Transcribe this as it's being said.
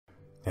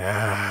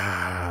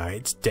Ah,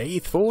 it's day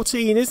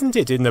 14, isn't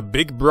it? In the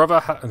Big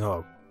Brother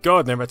oh,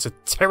 God, no, that's a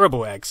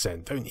terrible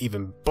accent. Don't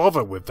even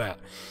bother with that.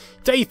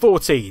 Day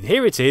 14.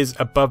 Here it is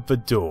above the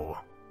door.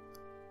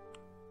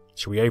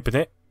 Shall we open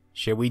it?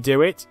 Shall we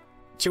do it?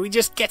 Shall we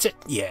just get it?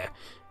 Yeah.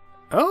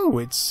 Oh,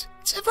 it's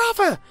a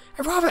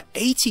rather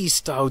 80s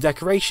style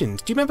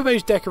decorations. Do you remember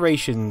those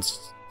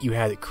decorations you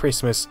had at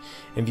Christmas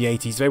in the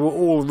 80s? They were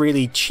all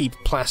really cheap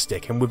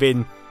plastic, and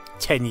within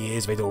 10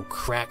 years they'd all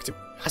cracked.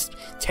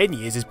 10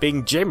 years is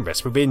being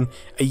generous. Within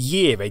a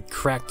year they'd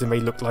cracked and they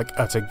looked like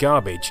utter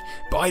garbage.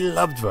 But I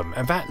loved them,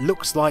 and that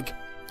looks like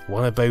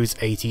one of those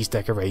 80s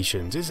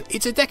decorations.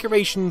 It's a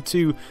decoration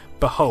to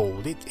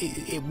behold.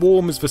 It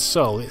warms the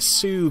soul. It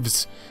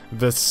soothes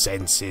the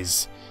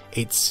senses.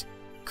 It's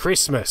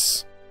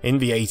Christmas in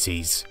the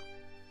 80s.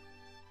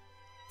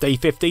 Day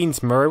 15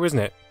 tomorrow, isn't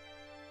it?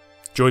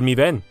 Join me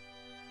then.